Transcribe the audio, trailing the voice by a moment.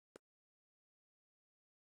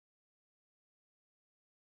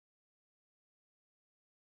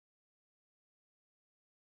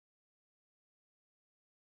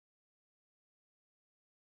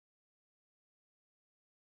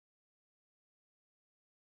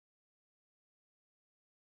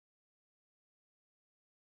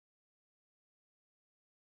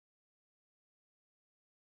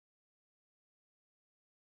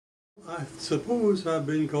I suppose I've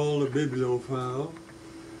been called a bibliophile.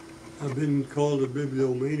 I've been called a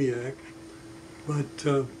bibliomaniac,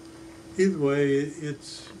 but either way,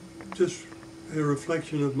 it's just a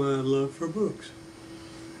reflection of my love for books.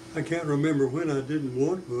 I can't remember when I didn't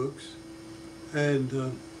want books,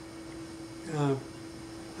 and I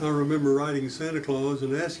remember writing Santa Claus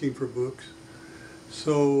and asking for books.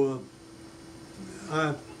 So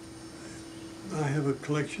I have a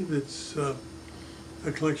collection that's a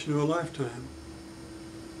collection of a lifetime.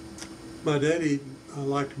 My daddy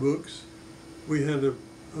liked books. We had a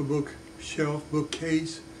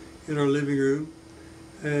bookcase in our living room,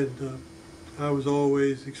 and I was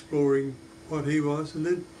always exploring what he was, and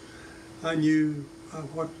then I knew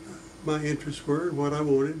what my interests were and what I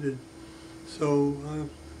wanted, and so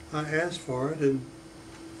I asked for it,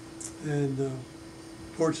 and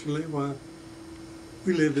fortunately,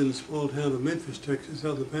 we lived in the small town of Memphis, Texas,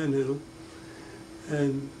 out in the Panhandle,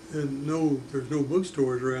 and there's no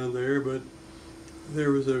bookstores around there, but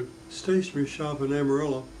there was a stationery shop in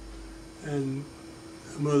Amarillo, and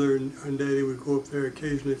Mother and Daddy would go up there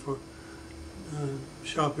occasionally for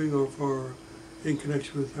shopping or in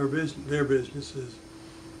connection with their businesses,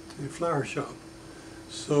 a flower shop.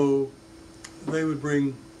 So they would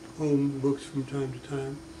bring home books from time to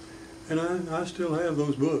time, and I still have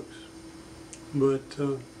those books, but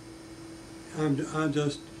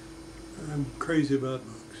I'm crazy about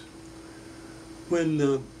books.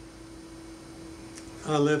 When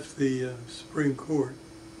I left the Supreme Court,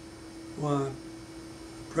 why,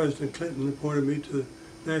 President Clinton appointed me to the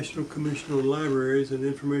National Commission on Libraries and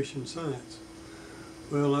Information Science.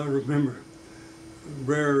 Well, I remember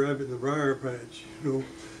Brer Rabbit in the Briar Patch.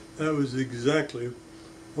 That was exactly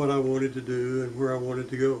what I wanted to do and where I wanted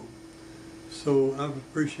to go. So I've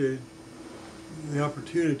appreciated the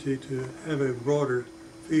opportunity to have a broader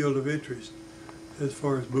field of interest as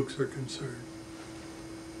far as books are concerned.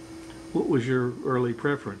 What was your early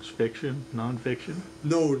preference? Fiction, nonfiction?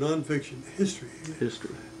 No, nonfiction. History.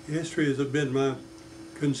 History. History has been my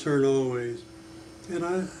concern always. And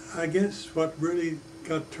I guess what really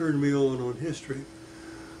turned me on history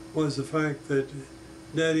was the fact that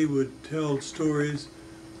Daddy would tell stories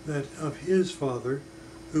of his father,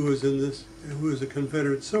 who was a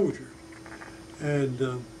Confederate soldier,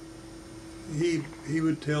 and he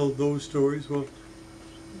would tell those stories. Well,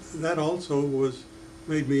 that also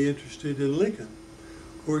made me interested in Lincoln.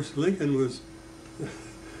 Of course, Lincoln was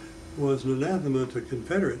an anathema to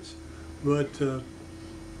Confederates, but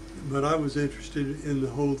I was interested in the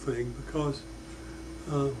whole thing because,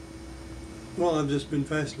 well, I've just been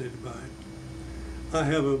fascinated by it. I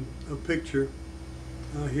have a picture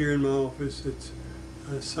here in my office. It's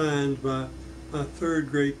signed by my third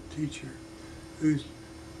grade teacher, who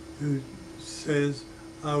says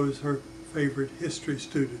I was her favorite history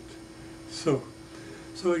student. So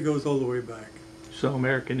it goes all the way back. So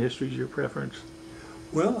American history is your preference?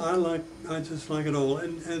 Well, I just like it all,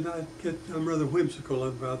 and I'm rather whimsical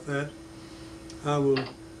about that. I will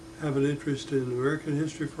have an interest in American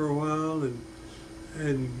history for a while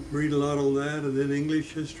and read a lot on that, and then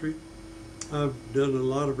English history. I've done a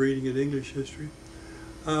lot of reading in English history.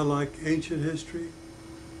 I like ancient history.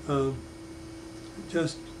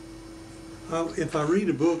 If I read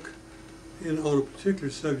a book on a particular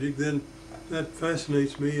subject, then that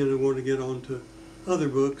fascinates me, and I want to get on to other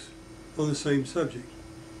books on the same subject.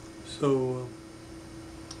 So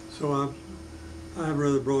I have a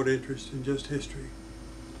rather broad interest in just history.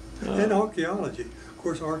 And archaeology. Of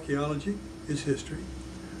course, archaeology is history.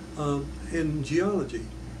 And geology,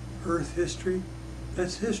 earth history,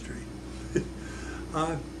 that's history.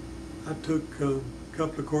 I took a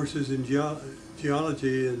couple of courses in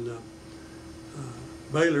geology in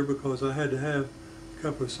Baylor because I had to have a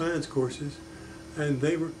couple of science courses, and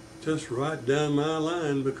they were just right down my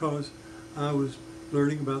line because I was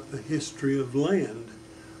learning about the history of land,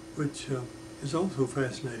 which is also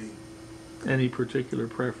fascinating. Any particular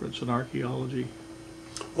preference in archaeology?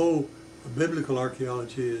 Oh, biblical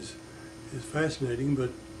archaeology is fascinating,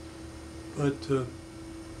 but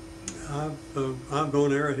I've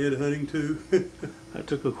gone arrowhead hunting too. I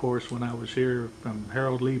took a course when I was here from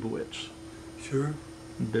Harold Leibowitz. Sure.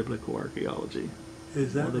 In biblical archaeology.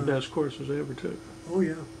 Is that one of the right? best courses I ever took. Oh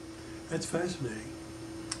yeah, that's fascinating.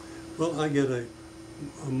 Well, I get a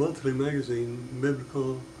monthly magazine,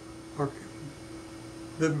 Biblical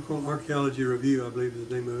Archaeology Review, I believe is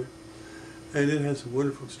the name of it, and it has some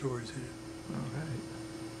wonderful stories in it. All right.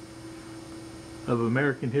 Of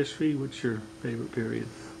American history, what's your favorite period?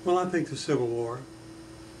 Well, I think the Civil War,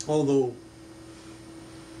 although,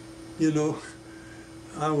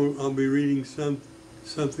 I'll be reading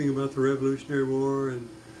something about the Revolutionary War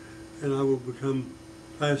and I will become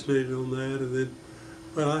fascinated on that. And then,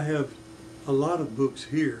 but I have a lot of books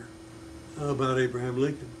here about Abraham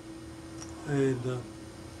Lincoln, and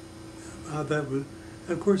that was,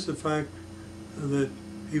 of course, the fact that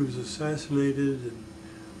he was assassinated, and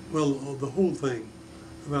well, the whole thing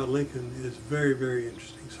about Lincoln is very, very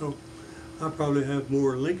interesting. So I probably have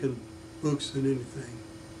more Lincoln books than anything.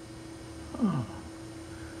 Oh,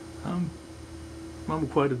 I'm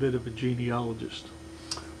quite a bit of a genealogist.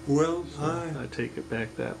 Well, So I take it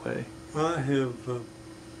back that way. I have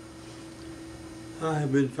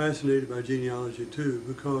been fascinated by genealogy too,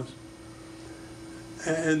 because,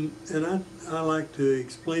 and I like to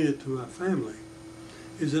explain it to my family,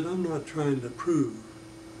 is that I'm not trying to prove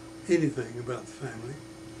anything about the family,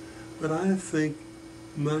 but I think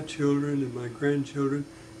my children and my grandchildren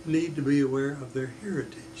need to be aware of their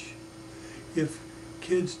heritage. If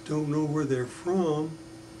kids don't know where they're from,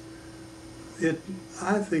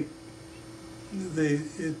 I think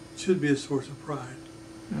it should be a source of pride.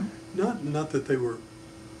 Yeah. Not that they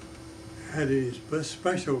had any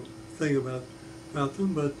special thing about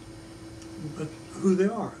them, but who they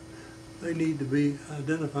are. They need to be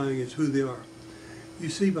identifying as who they are. You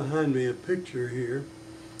see behind me a picture here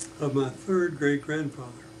of my third great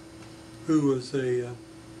grandfather, who was a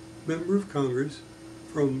member of Congress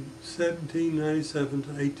from 1797 to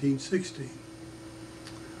 1816.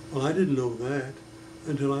 Well, I didn't know that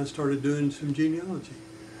until I started doing some genealogy.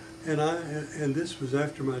 And this was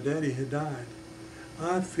after my daddy had died.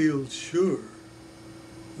 I feel sure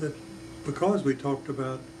that because we talked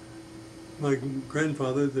about my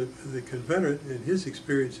grandfather, the Confederate, and his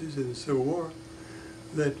experiences in the Civil War,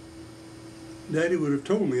 that Daddy would have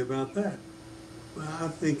told me about that. But I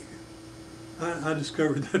think I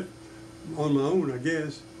discovered that on my own, I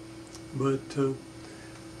guess. But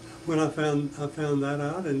when I found that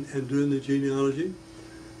out and doing the genealogy,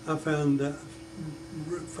 I found that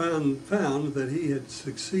he had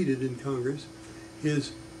succeeded in Congress.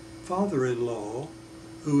 His father-in-law,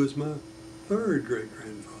 who was my third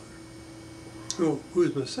great-grandfather, who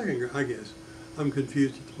was my second, I guess. I'm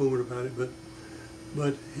confused at the moment about it,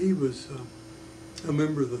 but he was a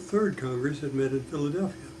member of the third Congress that met in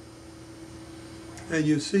Philadelphia. And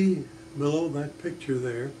you see below that picture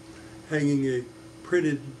there, hanging a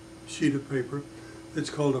printed sheet of paper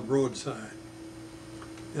that's called a broadside.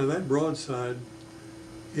 Now that broadside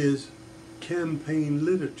is campaign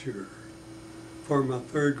literature for my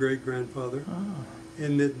third great-grandfather,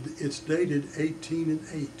 and it's dated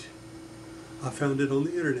 1808. I found it on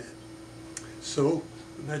the internet. So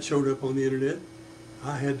that showed up on the internet.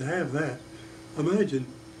 I had to have that. Imagine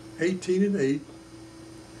 1808,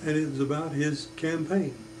 and it was about his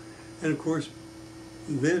campaign. And of course,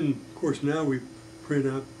 now we print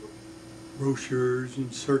out brochures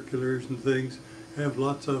and circulars and things, have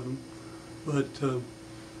lots of them. But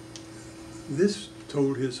this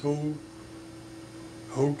told his whole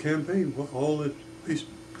campaign, all he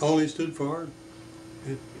stood for,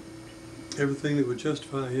 and everything that would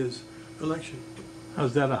justify his election.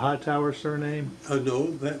 Was that a Hightower surname?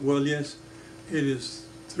 No, well, yes, it is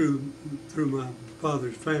through my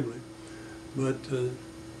father's family, but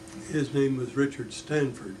his name was Richard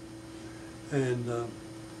Stanford, and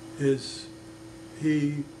he is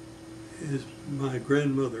my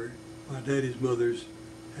grandmother, my daddy's mother's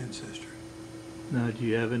ancestor. Now, do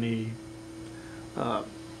you have any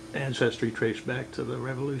ancestry traced back to the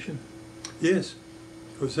Revolution? Yes,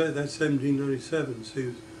 because that's 1797.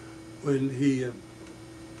 See, when he,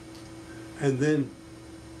 and then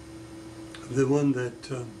the one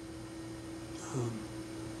that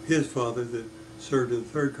his father that served in the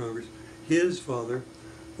third Congress, his father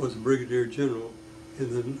was a brigadier general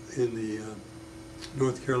in the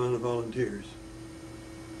North Carolina Volunteers.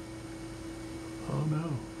 Oh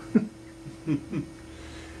no.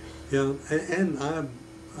 Yeah, and I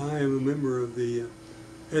am a member of the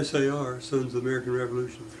SAR, Sons of the American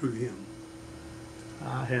Revolution, through him.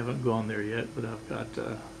 I haven't gone there yet, but I've got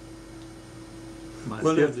my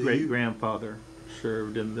Well, fifth great-grandfather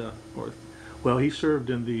served in the he served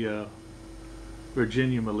in the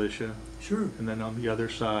Virginia militia. Sure. And then on the other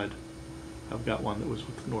side, I've got one that was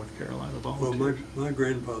with the North Carolina Volunteers. Well, my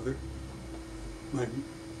grandfather, my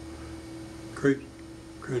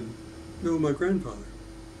grandfather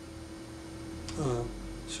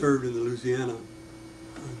served in the Louisiana,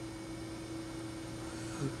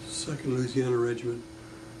 2nd Louisiana Regiment,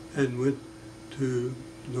 and went to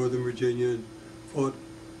Northern Virginia and fought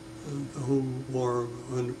the whole war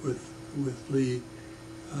with Lee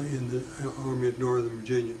in the Army of Northern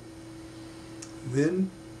Virginia.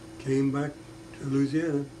 Then came back to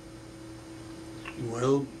Louisiana.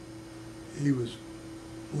 Well, he was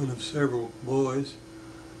one of several boys,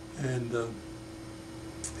 and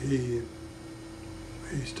he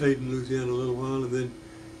stayed in Louisiana a little while and then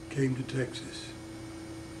came to Texas.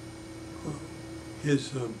 His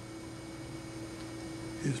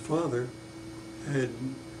father had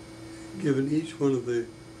given each one of the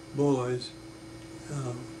boys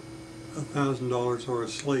 $1,000 or a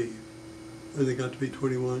slave when they got to be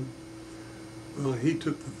 21. Well, he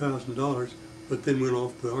took the $1,000, but then went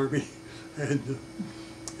off to the army, and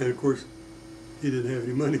of course he didn't have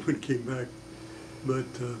any money when he came back. But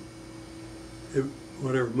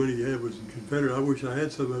whatever money he had was in Confederate. I wish I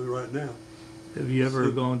had some of it right now. Have you ever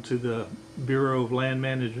gone to the Bureau of Land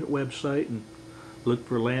Management website and looked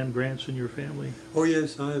for land grants in your family? Oh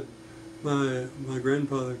yes, my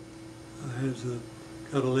grandfather has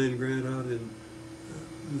got a land grant out in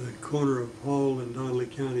the corner of Hall and Donaghey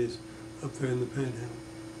counties up there in the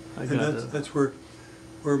Panhandle. That's where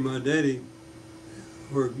my daddy,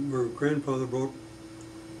 where grandfather brought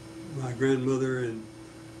my grandmother and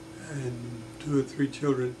 2 or 3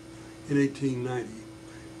 children in 1890.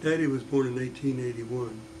 Daddy was born in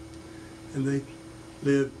 1881, and they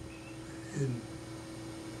lived in,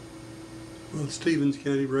 well, Stevens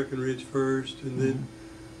County, Breckenridge first, and then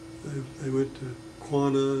they went to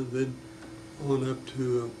Quanah, then on up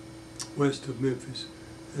to west of Memphis,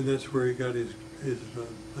 and that's where he got his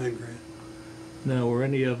land grant. Now, were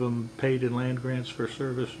any of them paid in land grants for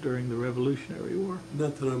service during the Revolutionary War?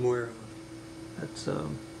 Not that I'm aware of. That's the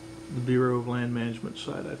Bureau of Land Management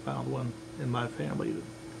site. I found one in my family that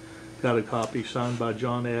got a copy signed by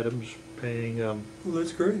John Adams, paying Well,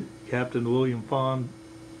 that's great. Captain William Fawn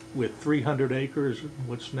with 300 acres in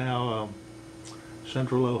what's now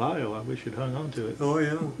central Ohio. I wish he'd hung on to it. Oh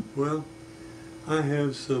yeah. Well, I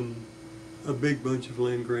have a big bunch of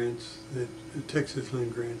land grants, Texas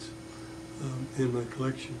land grants, in my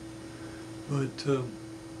collection. But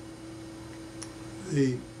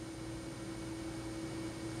the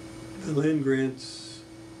land grants,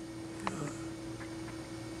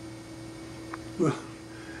 well,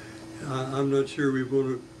 I'm not sure we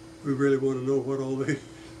really want to know what all they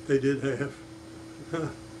did have. All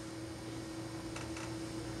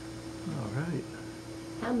right.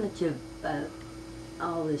 How much of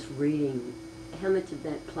all this reading, how much of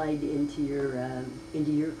that played into your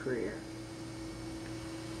career?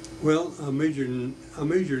 Well, I majored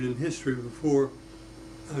in history before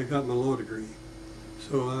I got my law degree,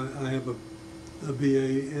 so I have a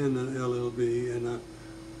BA and an LLB, and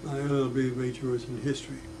my LLB major was in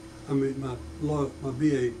history. I mean, my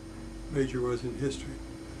BA major was in history.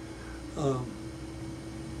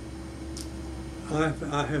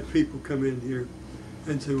 I have people come in here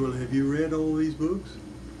and say, "Well, have you read all these books?"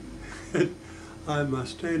 And my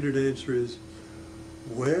standard answer is,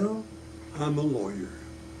 "Well, I'm a lawyer.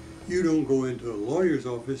 You don't go into a lawyer's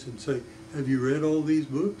office and say, 'Have you read all these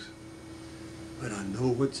books?' But I know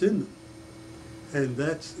what's in them." And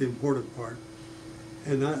that's the important part.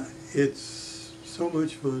 And it's so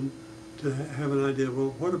much fun to have an idea,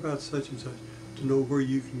 well, what about such and such? To know where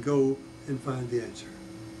you can go and find the answer.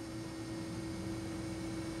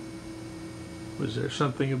 Was there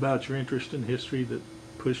something about your interest in history that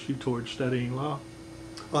pushed you towards studying law?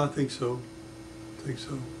 I think so. I think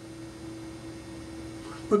so.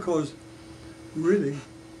 Because really,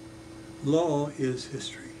 law is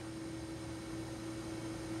history.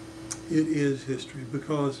 It is history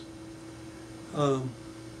because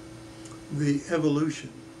the evolution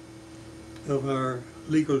of our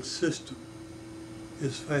legal system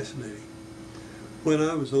is fascinating. When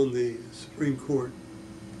I was on the Supreme Court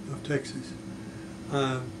of Texas,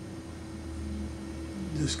 I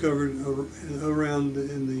discovered around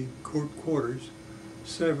in the court quarters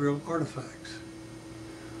several artifacts.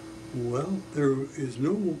 Well, there is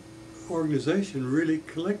no organization really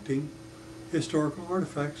collecting historical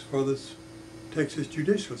artifacts for the Texas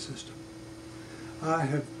judicial system. I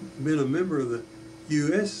have been a member of the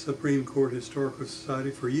U.S. Supreme Court Historical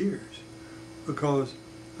Society for years because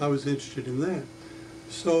I was interested in that.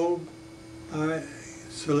 So I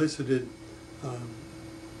solicited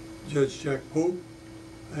Judge Jack Pope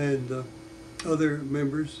and other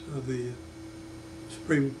members of the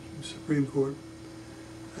Supreme Court,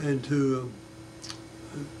 and to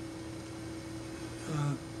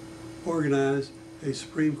organize a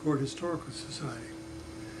Supreme Court Historical Society.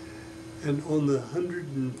 And on the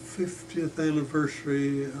 150th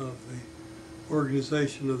anniversary of the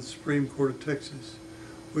organization of the Supreme Court of Texas,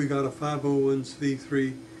 we got a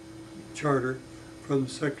 501c3 charter from the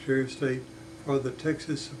Secretary of State for the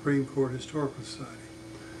Texas Supreme Court Historical Society.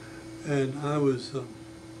 And I was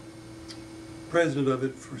president of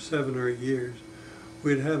it for 7 or 8 years.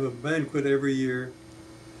 We'd have a banquet every year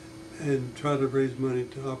and try to raise money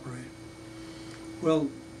to operate. Well,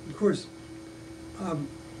 of course,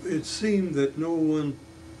 it seemed that no one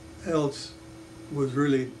else was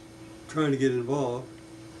really trying to get involved,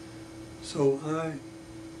 so I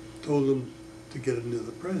told them to get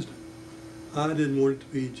another president. I didn't want it to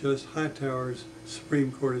be just Hightower's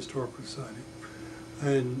Supreme Court Historical Society.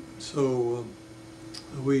 And so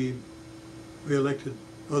we elected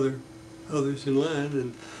others in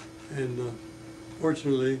line, and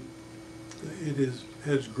fortunately it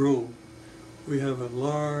has grown. We have a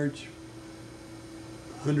large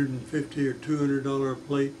 $150 or $200 a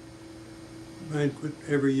plate banquet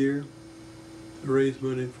every year to raise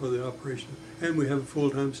money for the operation, and we have a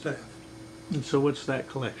full-time staff. And so what's that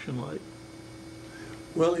collection like?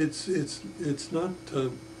 Well, it's not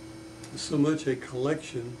so much a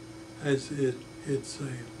collection as it's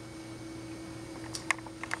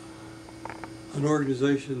an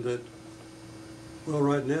organization that, well,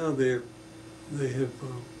 right now they have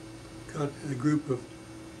got a group of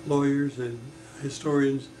lawyers and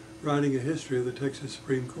historians writing a history of the Texas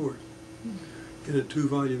Supreme Court in a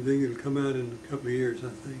 2-volume thing. It'll come out in a couple of years, I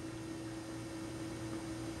think.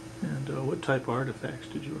 And what type of artifacts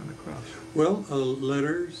did you run across? Well,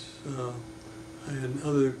 letters and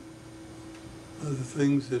other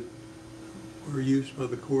things that were used by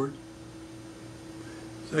the court.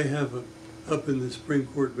 They have up in the Supreme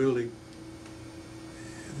Court building,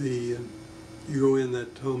 you go in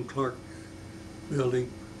that Tom Clark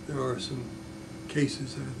building, there are some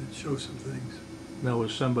cases there that show some things. Now,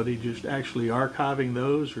 was somebody just actually archiving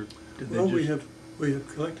those, or did they just... Well, we have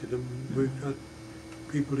collected them. We've got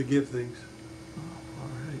people to give things. Oh, all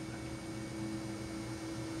right.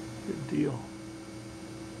 Good deal.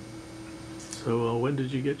 So when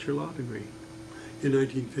did you get your law degree? In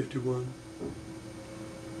 1951.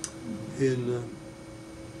 In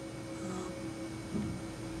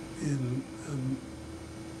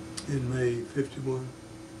May '51.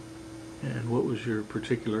 And what was your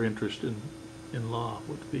particular interest in law?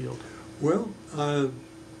 What field? Well, I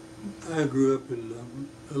grew up in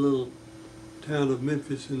a little town of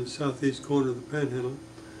Memphis in the southeast corner of the Panhandle.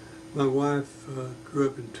 My wife grew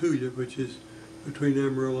up in Tulia, which is between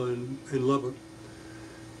Amarillo and Lubbock.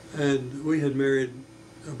 And we had married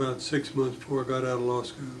about 6 months before I got out of law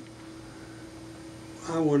school.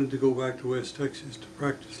 I wanted to go back to West Texas to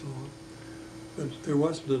practice law, but there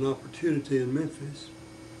wasn't an opportunity in Memphis,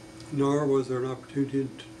 nor was there an opportunity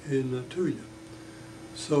in Tulia.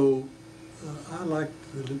 So I liked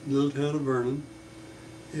the little town of Vernon.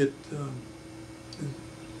 It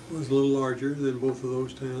was a little larger than both of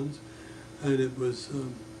those towns, and it was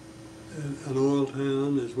an oil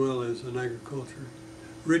town as well as an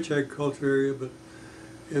rich agriculture area, but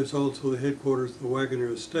it was also the headquarters of the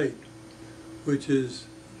Wagoner Estate, which is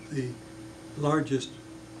the largest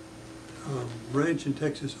ranch in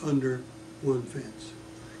Texas under one fence.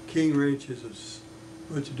 King Ranch is a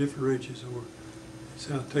bunch of different ranches over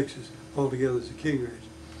South Texas. Altogether is a King Ranch.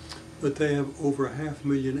 But they have over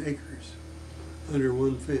 500,000 acres under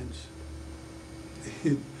one fence.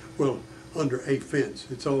 Well, under a fence.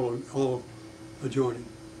 It's all adjoining.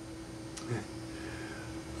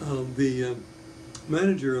 The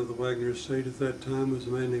manager of the Wagoner Estate at that time was a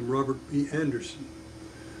man named Robert B. Anderson.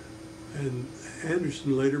 And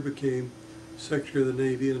Anderson later became Secretary of the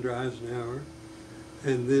Navy under Eisenhower,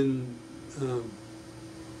 and then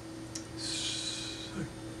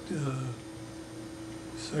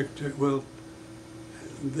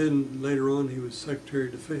then later on he was Secretary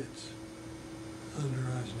of Defense under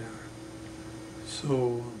Eisenhower.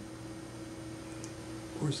 So,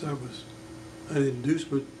 of course, that was an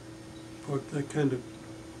inducement for that kind of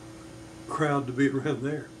crowd to be around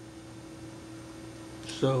there.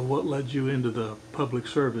 So what led you into the public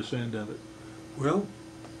service end of it? Well,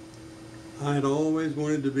 I had always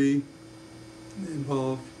wanted to be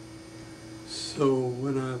involved. So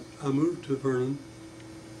when I moved to Vernon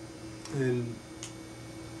in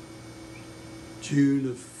June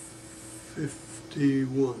of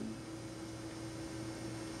 '51,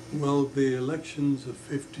 well, the elections of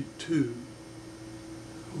 '52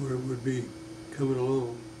 would be coming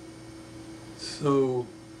along. So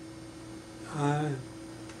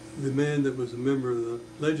the man that was a member of the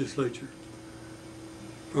legislature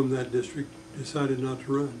from that district decided not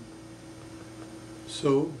to run.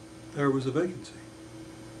 So there was a vacancy,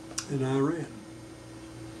 and I ran.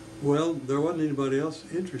 Well, there wasn't anybody else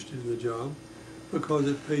interested in the job because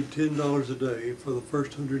it paid $10 a day for the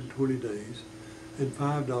first 120 days and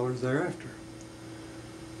 $5 thereafter.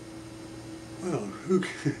 Well, who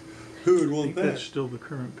would want that? That's still the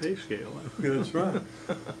current pay scale. That's right.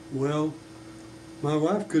 Well, my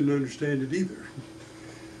wife couldn't understand it either.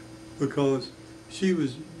 because she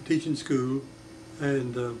was teaching school,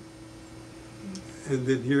 and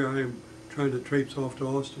then here I am trying to traipse off to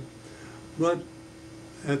Austin. But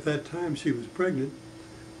at that time she was pregnant,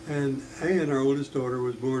 and Ann, our oldest daughter,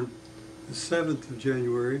 was born the 7th of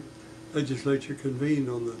January. Legislature convened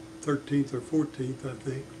on the 13th or 14th, I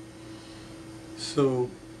think. So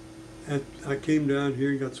I came down here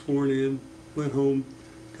and got sworn in, went home,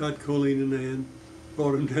 got Colleen and Ann,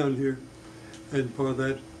 brought them down here, and for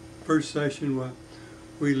that first session,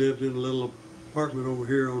 we lived in a little apartment over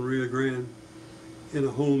here on Rio Grande in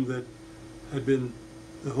a home that had been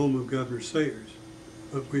the home of Governor Sayers,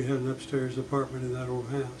 but we had an upstairs apartment in that old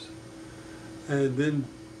house. And then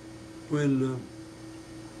when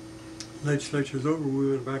legislature was over,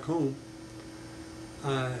 we went back home.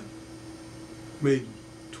 I made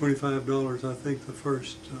 $25, I think, the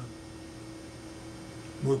first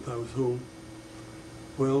month I was home.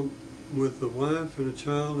 Well, with the wife and a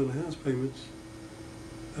child and house payments,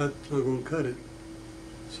 that's not going to cut it.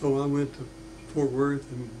 So I went to Fort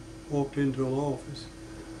Worth and walked into a law office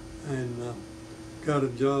and got a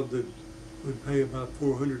job that would pay about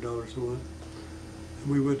 $400 a month.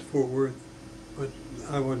 And we went to Fort Worth, but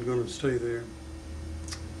I wasn't going to stay there.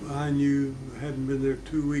 I hadn't been there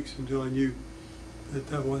 2 weeks until I knew that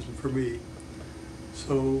that wasn't for me.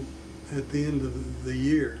 So at the end of the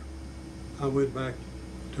year, I went back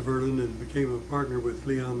to Vernon and became a partner with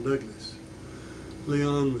Leon Douglas.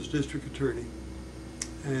 Leon was district attorney,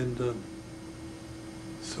 and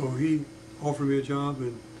so he offered me a job,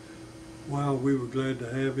 and wow, we were glad to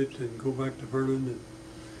have it and go back to Vernon.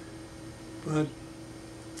 But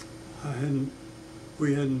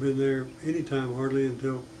we hadn't been there any time hardly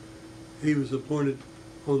until he was appointed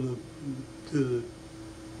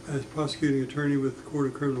as prosecuting attorney with the Court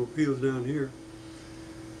of Criminal Appeals down here.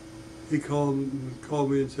 He called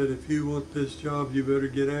me and said, if you want this job, you better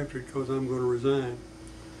get after it because I'm going to resign.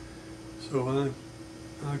 So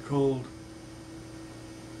I called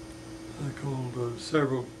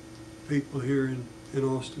several people here in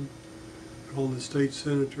Austin. I called the state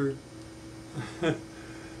senator.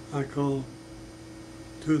 I called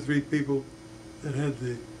 2 or 3 people that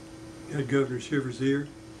had Governor Shivers' ear.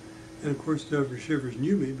 And of course Governor Shivers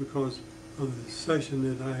knew me because of the session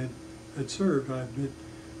that I had served.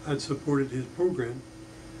 I'd supported his program.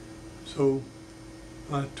 So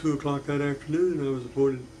by 2 o'clock that afternoon, I was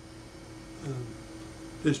appointed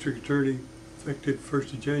district attorney effective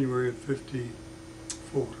 1st of January of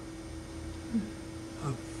 '54.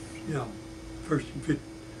 Yeah,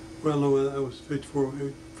 well, no, that was 54,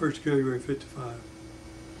 1st January '55.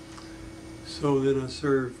 So then I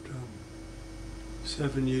served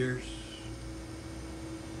 7 years.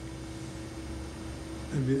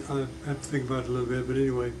 And I have to think about it a little bit, but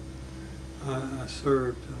anyway, I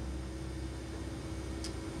served.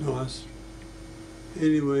 I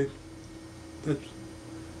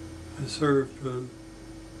served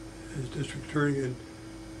as district attorney, and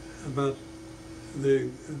about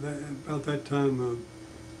that time,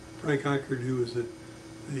 Frank Eichert, who was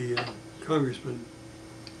the congressman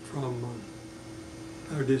from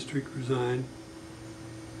our district, resigned,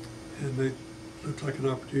 and they looked like an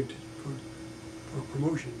opportunity for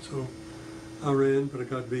promotion. So I ran, but I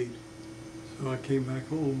got beat. So I came back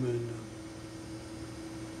home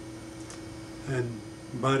and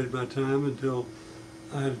bided my time until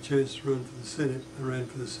I had a chance to run for the Senate. I ran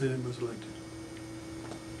for the Senate and was elected.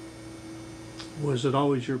 Was it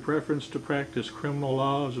always your preference to practice criminal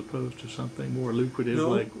law as opposed to something more lucrative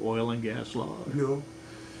like oil and gas law?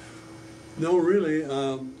 No, really.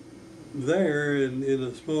 There in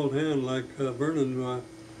a small town like Vernon,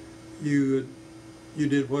 you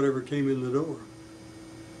did whatever came in the door.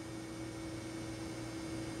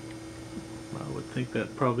 I would think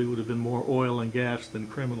that probably would have been more oil and gas than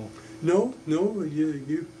criminal. No,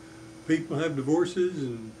 you people have divorces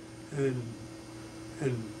and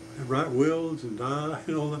write wills and die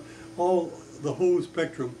and all the whole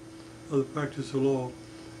spectrum of the practice of law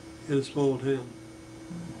in a small town.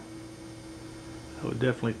 I would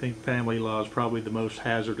definitely think family law is probably the most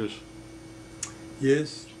hazardous.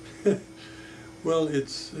 Yes. Well,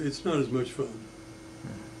 it's not as much fun.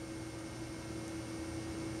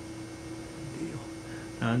 Good deal.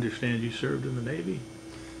 I understand you served in the Navy.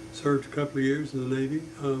 Served a couple of years in the Navy.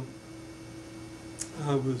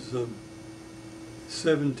 I was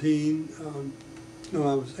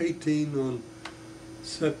I was 18 on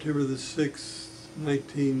September the 6th,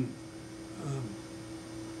 19...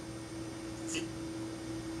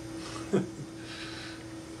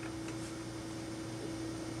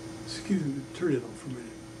 Excuse me, turn it off for a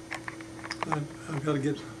minute. I've got to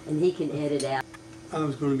get... And he can edit out. I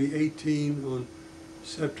was going to be 18 on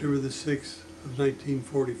September the 6th of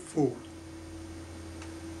 1944.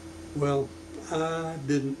 Well, I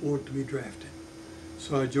didn't want to be drafted,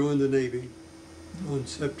 so I joined the Navy on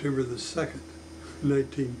September the 2nd,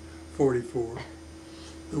 1944.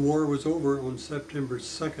 The war was over on September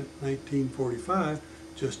 2nd, 1945.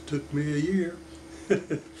 Just took me a year.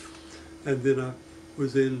 And then I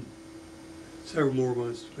was in several more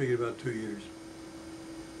months, maybe about 2 years.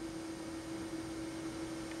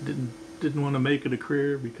 Didn't want to make it a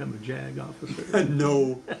career, become a JAG officer?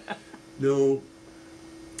 No, no.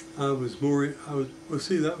 Well,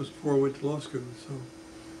 see, that was before I went to law school, so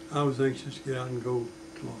I was anxious to get out and go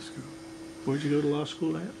to law school. Where'd you go to law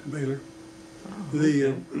school at? Baylor. Oh, The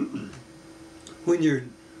okay.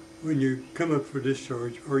 when you come up for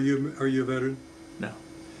discharge, are you a veteran? No.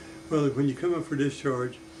 Well, when you come up for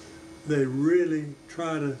discharge, they really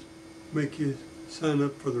try to make you sign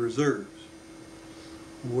up for the reserves.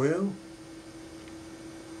 Well,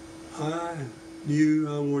 I knew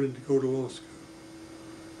I wanted to go to law school,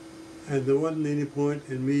 and there wasn't any point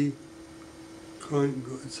in me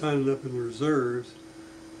signing up in the reserves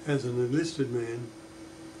as an enlisted man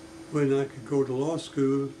when I could go to law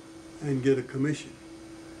school and get a commission.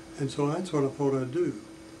 And so that's what I thought I'd do.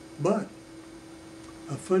 But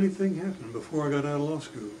a funny thing happened before I got out of law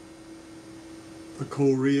school. The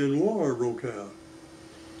Korean War broke out.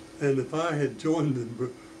 And if I had joined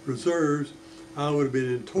the reserves, I would have been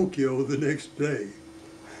in Tokyo the next day.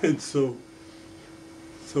 And so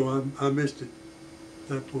I missed it at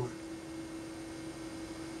that point.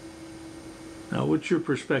 Now, what's your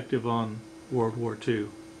perspective on World War II?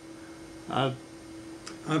 I've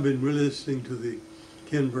been really listening to the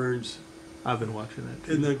Ken Burns. I've been watching that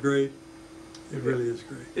too. Isn't that great? It really is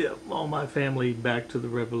great. Yeah, all my family back to the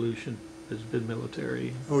Revolution has been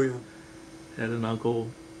military. Oh yeah. Had an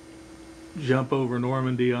uncle jump over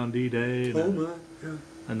Normandy on D-Day. Oh my, yeah.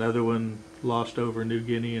 Another one lost over New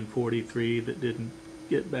Guinea in '43 that didn't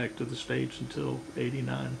get back to the States until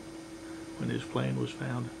 '89 when his plane was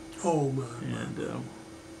found. Oh my. And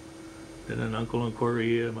then an uncle in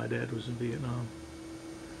Korea. My dad was in Vietnam.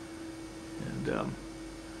 And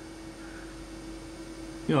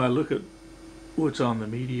you know, I look at what's on the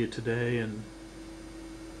media today, and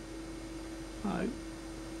I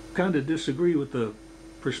kind of disagree with the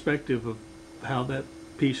perspective of how that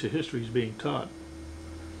piece of history is being taught.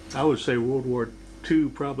 I would say World War II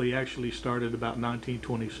probably actually started about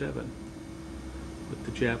 1927 with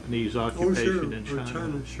the Japanese occupation in China. Oh,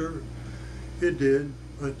 China, sure. It did,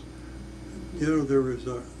 but you know, there was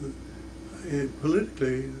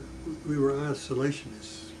politically, we were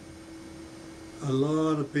isolationists. A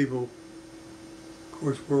lot of people, of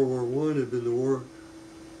course, World War I had been the war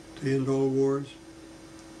to end all wars.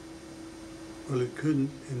 Well, it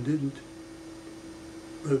couldn't and didn't,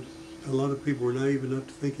 but a lot of people were naive enough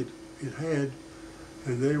to think it had,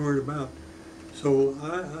 and they weren't about. So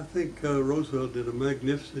I think Roosevelt did a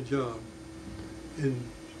magnificent job in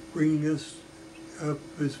bringing us up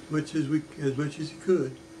as much as he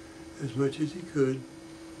could,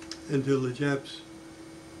 until the Japs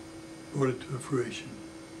brought it to fruition.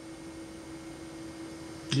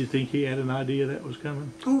 Do you think he had an idea that was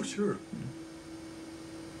coming? Oh, sure.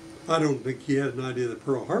 I don't think he had an idea that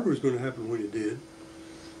Pearl Harbor was going to happen when it did,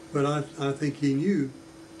 but I think he knew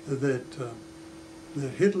that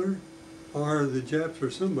Hitler or the Japs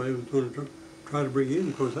or somebody was going to try to bring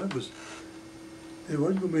in, because it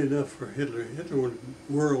wasn't going to be enough for Hitler. Hitler wanted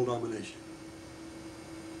world domination.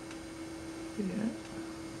 Yeah.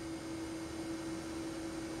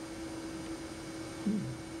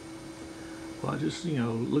 Well, I just, you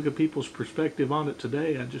know, look at people's perspective on it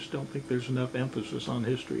today. I just don't think there's enough emphasis on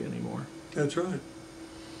history anymore. That's right.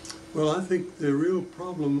 Well, I think the real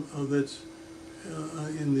problem that's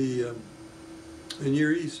in the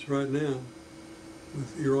Near East right now,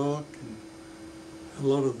 with Iraq and a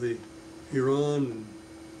lot of the Iran,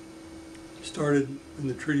 started in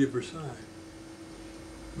the Treaty of Versailles,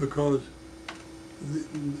 because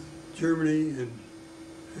Germany and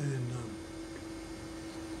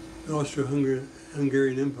the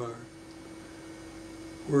Austro-Hungarian Empire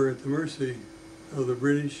were at the mercy of the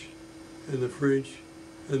British and the French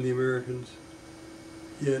and the Americans,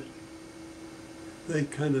 yet they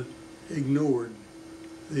kind of ignored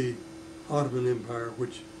the Ottoman Empire,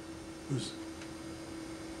 which was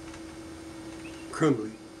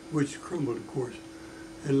crumbling, which crumbled, of course,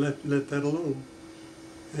 and let that alone.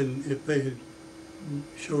 And if they had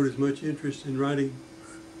showed as much interest in writing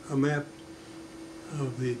a map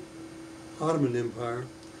of the Ottoman Empire,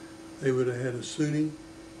 they would have had a Sunni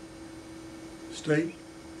state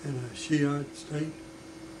and a Shiite state,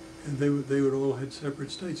 and they would all had separate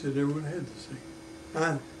states. They never would have had the same.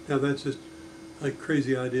 Now that's just a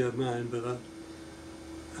crazy idea of mine, but I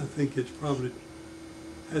think it's probably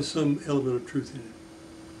has some element of truth in it.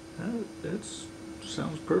 That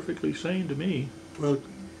sounds perfectly sane to me. Well,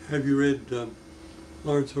 have you read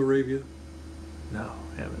Lawrence Arabia? No,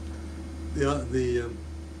 haven't. The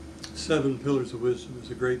Seven Pillars of Wisdom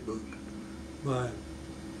is a great book by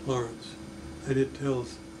Lawrence, and it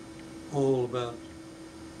tells all about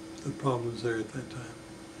the problems there at that time.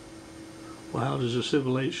 Well, how does a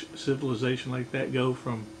civilization like that go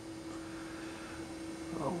from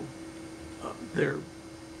there?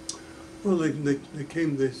 Well, they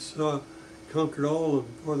conquered all of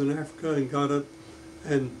northern Africa and got up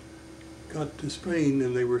and got to Spain,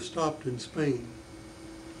 and they were stopped in Spain.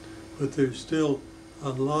 But there's still a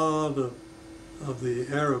lot of the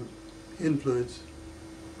Arab influence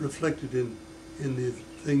reflected in the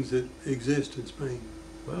things that exist in Spain.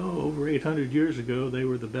 Well, over 800 years ago, they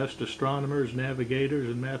were the best astronomers, navigators,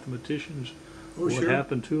 and mathematicians. Oh, what sure.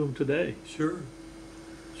 happened to them today? Sure.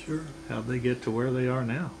 How'd they get to where they are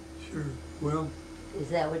now? Sure. Well, Is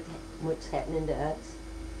that what's happening to us?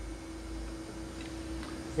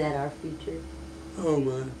 Is that our future? oh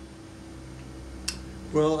my.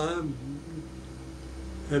 Well, I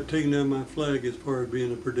have taken down my flag as far as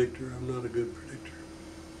being a predictor. I'm not a good predictor.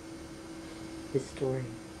 Historian.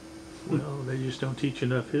 Well, they just don't teach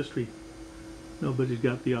enough history. Nobody's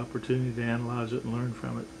got the opportunity to analyze it and learn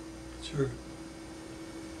from it. Sure.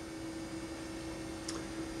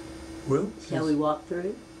 Well, Shall we walk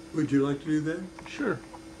through? would you like to do that? Sure.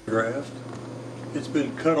 Draft. It's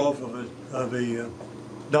been cut off of a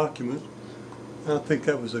document. I think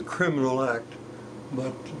that was a criminal act,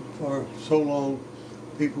 but for so long,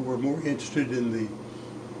 people were more interested in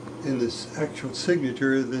this actual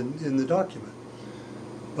signature than in the document.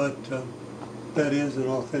 But that is an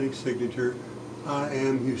authentic signature. I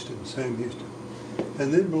am Houston, Sam Houston.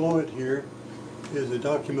 And then below it here is a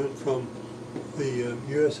document from the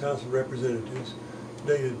U.S. House of Representatives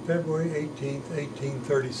dated February 18th,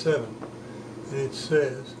 1837. And it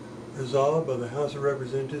says, resolved by the House of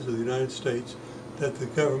Representatives of the United States that the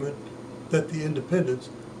independence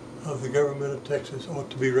of the government of Texas ought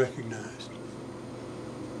to be recognized.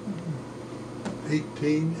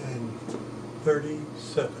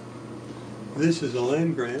 1837. This is a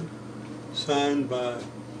land grant signed by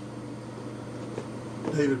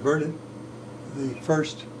David Vernon, the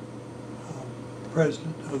first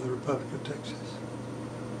president of the Republic of Texas,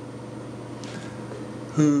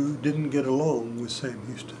 who didn't get along with Sam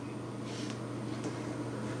Houston.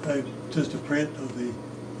 Just a print of the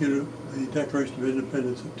Declaration of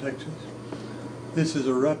Independence of Texas. This is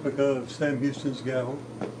a replica of Sam Houston's gavel,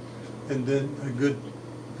 and then a good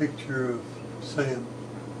picture of Sam.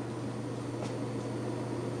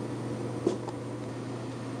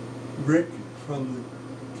 Brick from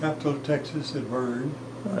the capital of Texas at Vernon.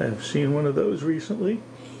 I've seen one of those recently.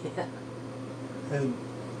 Yeah. And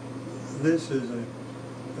this is a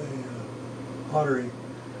pottery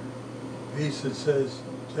piece that says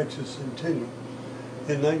Texas Centennial.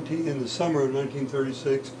 In the summer of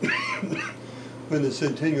 1936, when the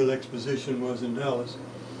Centennial Exposition was in Dallas,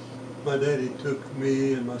 my daddy took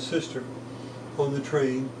me and my sister on the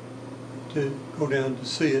train to go down to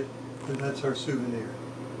see it, and that's our souvenir.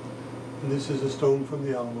 And this is a stone from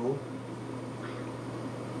the Alamo.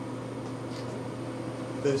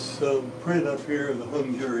 This print up here of the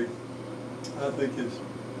hung jury, I think is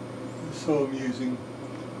so amusing,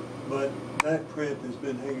 but that print has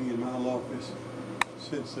been hanging in my office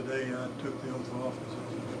since the day I took the oath of office as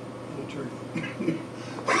an attorney.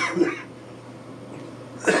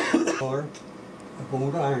 Of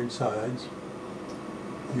old Ironsides,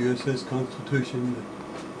 the USS Constitution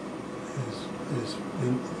is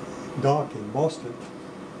in dock in Boston,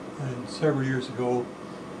 and several years ago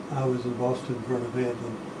I was in Boston for an event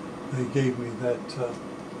and they gave me that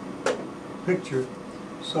picture,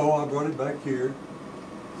 so I brought it back here,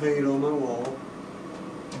 hang it on my wall,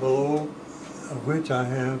 below of which I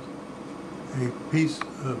have a piece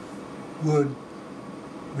of wood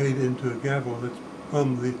made into a gavel that's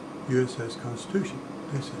from the USS Constitution.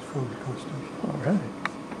 This is from the Constitution. All right.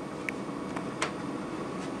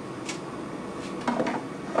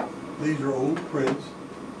 These are old prints.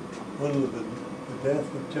 One of the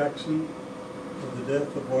death of Jackson, the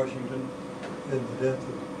death of Washington, and the death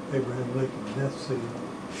of Abraham Lincoln, death scene.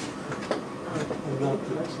 I'm not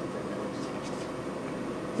that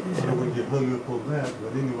I would get hung up on that,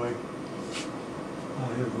 but anyway, I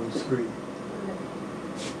have those three.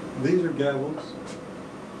 These are gavels.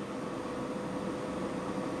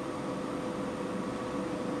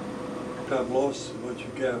 I've lost a bunch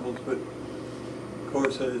of gavels, but of of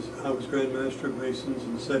course, as I was Grand Master of Masons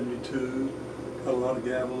in '72, got a lot of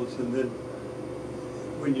gavels, and then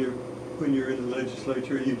when you're in the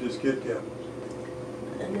legislature, you just get gavels.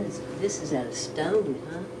 And this is out of stone,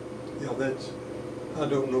 huh? Yeah, that's, I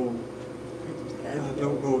don't know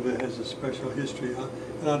if it has a special history,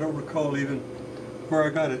 and I don't recall even where I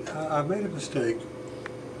got it. I made a mistake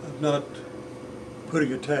of not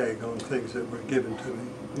putting a tag on things that were given to me,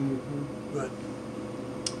 but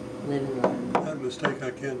Live and learn. that mistake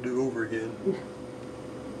I can't do over again.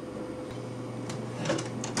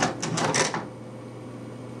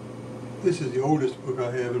 This is the oldest book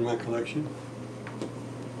I have in my collection.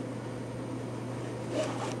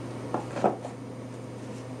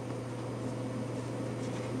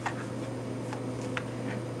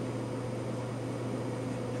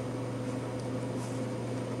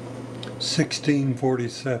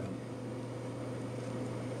 (1647).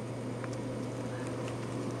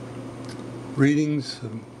 Readings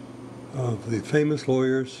of the famous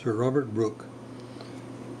lawyer Sir Robert Brooke,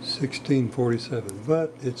 1647.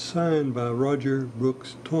 But it's signed by Roger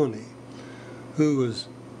Brooks Tawney, who was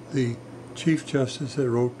the Chief Justice that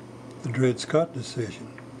wrote the Dred Scott decision.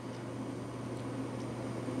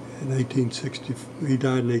 In 1860, he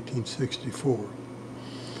died in 1864.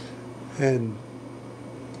 And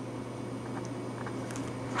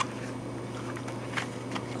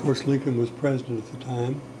of course, Lincoln was president at the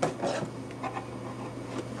time.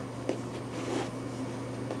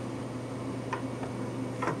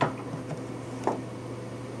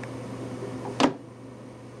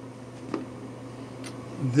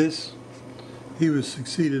 He was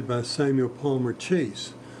succeeded by Samuel Palmer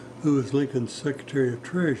Chase, who was Lincoln's Secretary of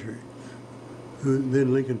Treasury, who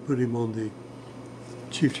then Lincoln put him on the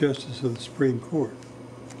Chief Justice of the Supreme Court.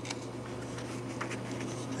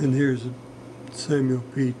 And here's Samuel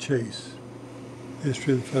P. Chase,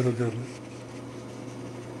 History of the Federal Government,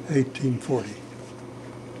 1840.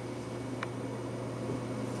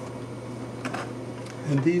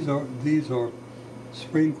 And these are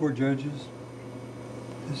Supreme Court judges.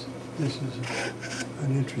 This is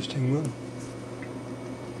an interesting one.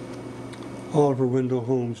 Oliver Wendell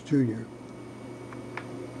Holmes, Jr.,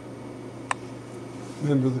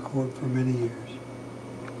 member of the court for many years.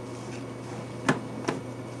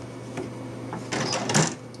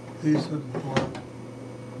 These are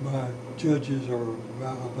by judges or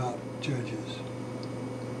about judges.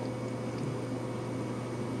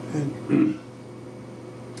 And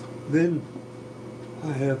then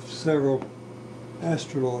I have several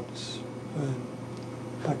astronauts, and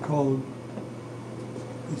I call them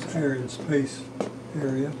this air and space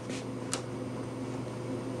area.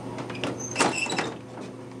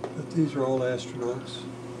 But these are all astronauts.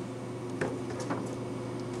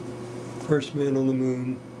 First man on the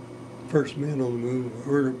moon,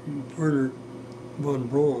 Werner von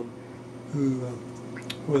Braun, who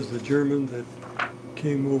was the German that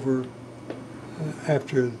came over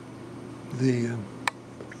after the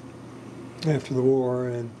war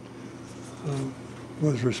and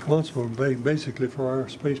was responsible basically for our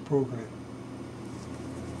space program.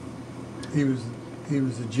 He was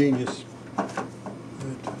the genius that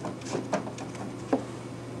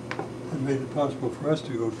made it possible for us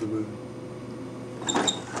to go to the moon.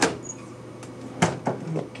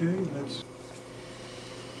 Okay,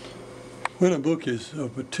 when a book is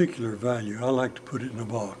of particular value, I like to put it in a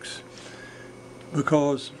box,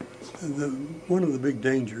 because one of the big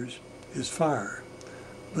dangers is fire,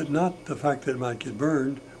 but not the fact that it might get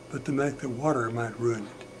burned, but the fact that water might ruin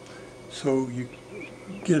it. So you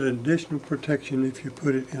get additional protection if you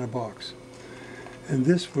put it in a box. And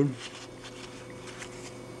this one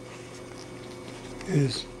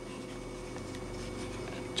is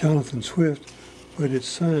Jonathan Swift, but it's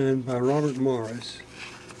signed by Robert Morris.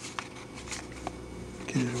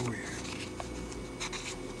 Get it over here.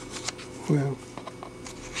 Well,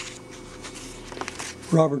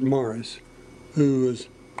 Robert Morris, who was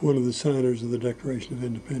one of the signers of the Declaration of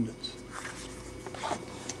Independence.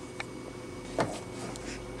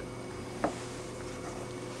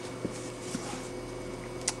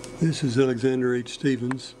 This is Alexander H.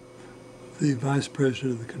 Stephens, the Vice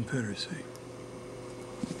President of the Confederacy.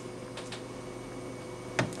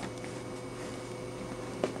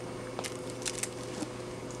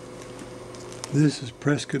 This is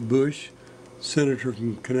Prescott Bush, Senator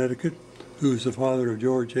from Connecticut, who is the father of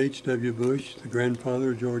George H.W. Bush, the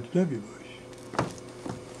grandfather of George W. Bush.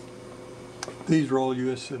 These are all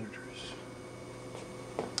U.S. senators.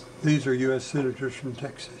 These are U.S. senators from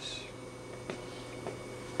Texas.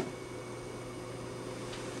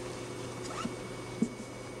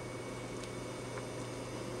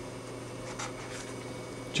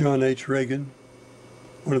 John H. Reagan,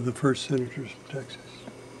 one of the first senators from Texas.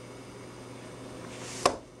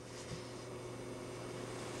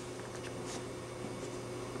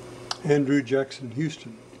 Andrew Jackson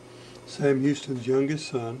Houston, Sam Houston's youngest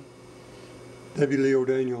son. W. Leo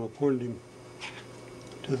Daniel appointed him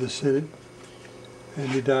to the Senate, and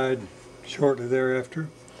he died shortly thereafter.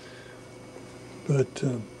 But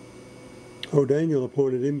O'Daniel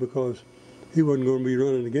appointed him because he wasn't going to be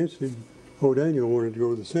running against him. O'Daniel wanted to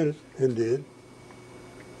go to the Senate, and did.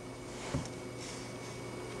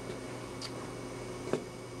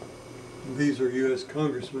 These are U.S.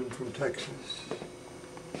 congressmen from Texas.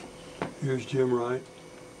 Here's Jim Wright,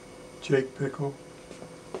 Jake Pickle.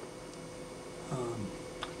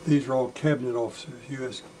 These are all cabinet officers,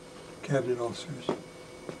 U.S. cabinet officers.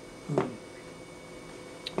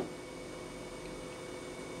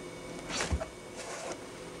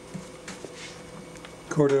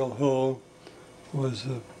 Cordell Hull was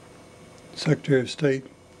the Secretary of State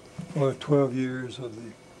for 12 years of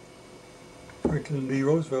the Franklin D.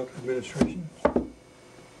 Roosevelt administration.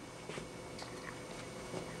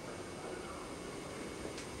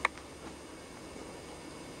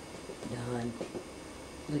 Don,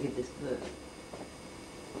 look at this book.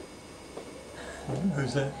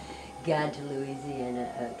 Who's that? Guide to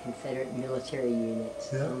Louisiana Confederate Military Units.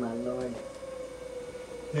 Yeah. Oh my Lord.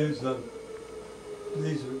 Here's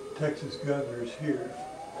these are Texas governors here.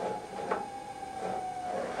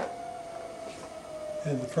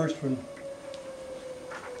 And the first one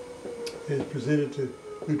is presented to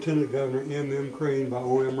Lieutenant Governor M.M. Crane by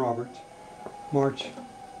O.M. Roberts, March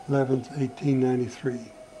 11th, 1893.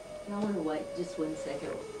 I want to wait just 1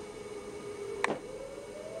 second.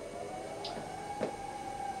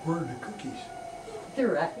 Where are the cookies?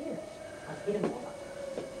 They're right here. I'll get them all.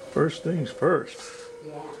 First things first.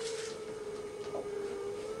 Yeah.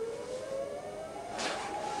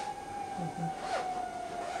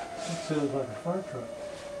 That sounds like a fire truck.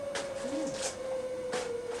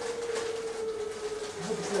 I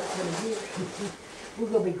hope it's not coming here. We're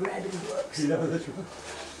going to be grabbing books. Yeah, that's right.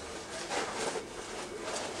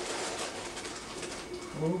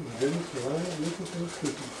 Oh my goodness, Ryan, look at those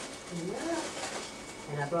cookies. Yeah.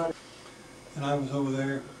 And I brought. And I was over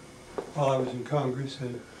there while I was in Congress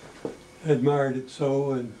and admired it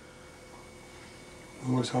so, and of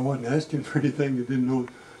course I wasn't asking for anything. I didn't know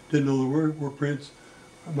the word prints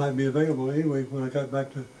might be available. Anyway, when I got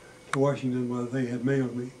back to Washington, well, they had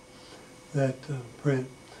mailed me that print.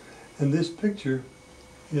 And this picture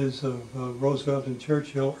is of Roosevelt and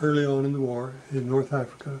Churchill early on in the war in North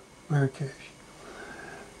Africa, Marrakesh.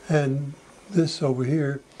 And this over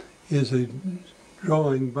here is a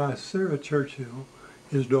drawing by Sarah Churchill,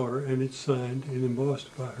 his daughter, and it's signed and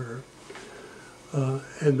embossed by her.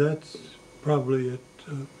 And that's probably at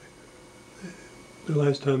the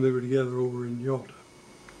last time they were together over in Yalta.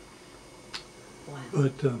 Wow.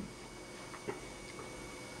 But,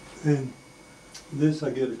 and this I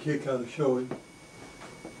get a kick out of showing.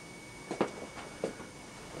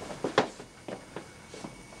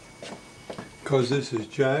 Because this is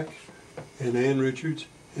Jack and Ann Richards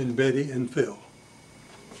and Betty and Phil.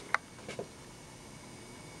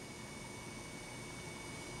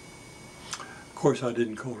 Of course I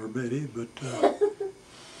didn't call her Betty, but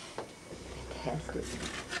Fantastic.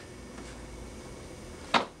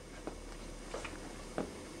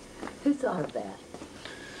 Who thought of that?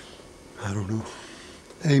 I don't know.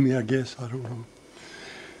 Amy, I guess, I don't know.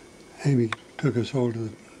 Amy took them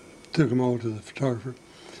all to the photographer.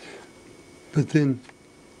 But then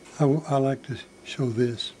I like to show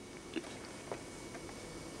this.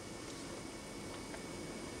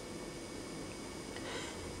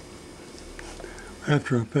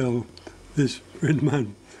 After I fell, this friend of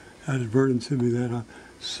mine out of Vernon sent me that.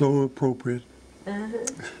 So appropriate.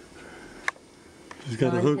 She's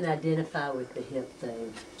got a I hook. can identify with the hip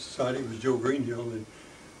thing. Society was Joe Greenhill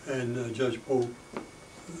and Judge Pope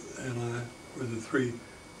and I were the three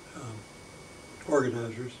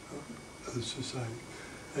organizers of the society.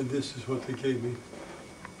 And this is what they gave me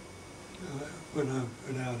when I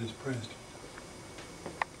went out as president.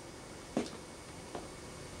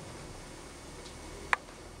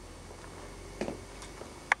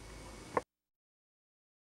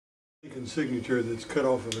 Lincoln's signature that's cut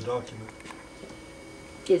off of a document.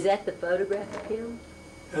 Is that the photograph of him?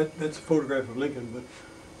 That's a photograph of Lincoln, but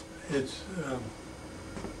it's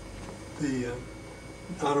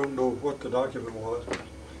I don't know what the document was, but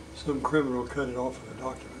some criminal cut it off of a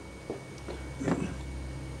document.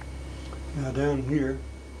 Now down here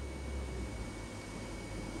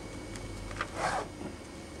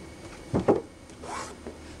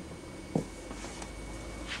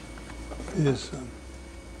is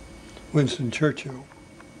Winston Churchill.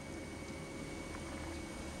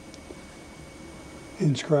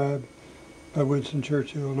 inscribed by Winston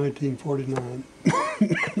Churchill in 1949.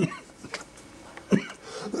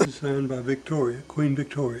 Signed by Victoria, Queen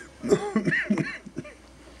Victoria.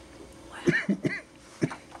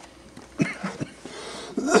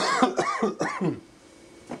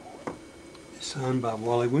 Signed by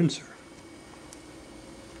Wally Windsor.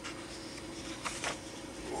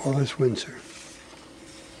 Wallace Windsor,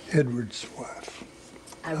 Edward's wife.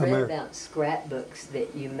 I read about scrapbooks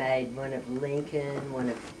that you made, one of Lincoln, one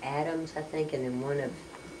of Adams, I think, and then one of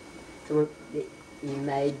the one that you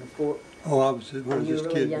made before. Oh, I was when I was you just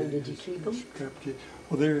were really kid. young. Did you keep them?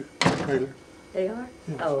 Well, they're in the trailer. They are?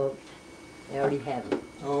 Yeah. Oh, they already have them.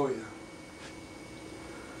 Oh, yeah.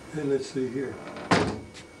 And let's see here.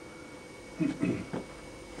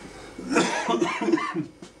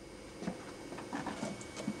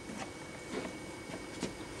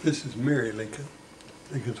 This is Mary Lincoln,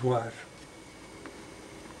 Lincoln's wife.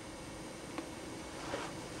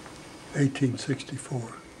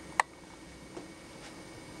 1864.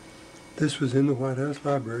 This was in the White House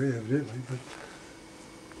Library, evidently, but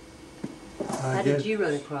How did you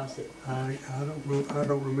run across it? I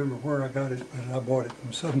don't remember where I got it, but I bought it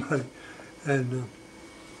from somebody. And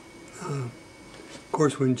of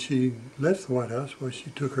course, when she left the White House, well,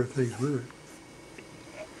 she took her things with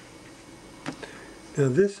her. Now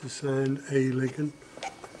this is signed A. Lincoln,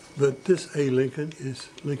 but this A. Lincoln is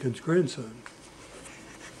Lincoln's grandson.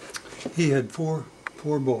 He had four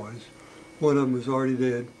boys. One of them was already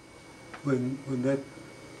dead when that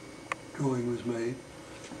drawing was made.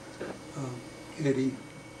 Eddie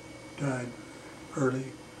died early,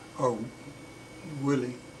 or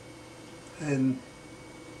Willie, and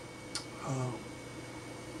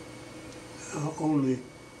only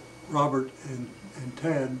Robert and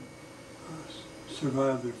Tad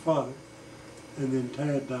survived their father, and then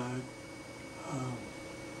Tad died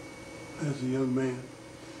as a young man.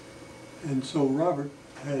 And so Robert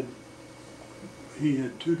had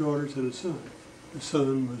 2 daughters and a son. The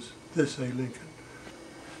son was this A. Lincoln.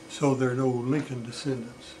 So there are no Lincoln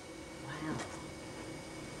descendants. Wow.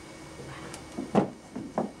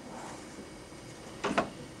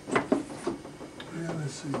 Yeah,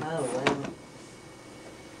 let's see. Oh, wow.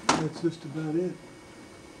 That's just about it.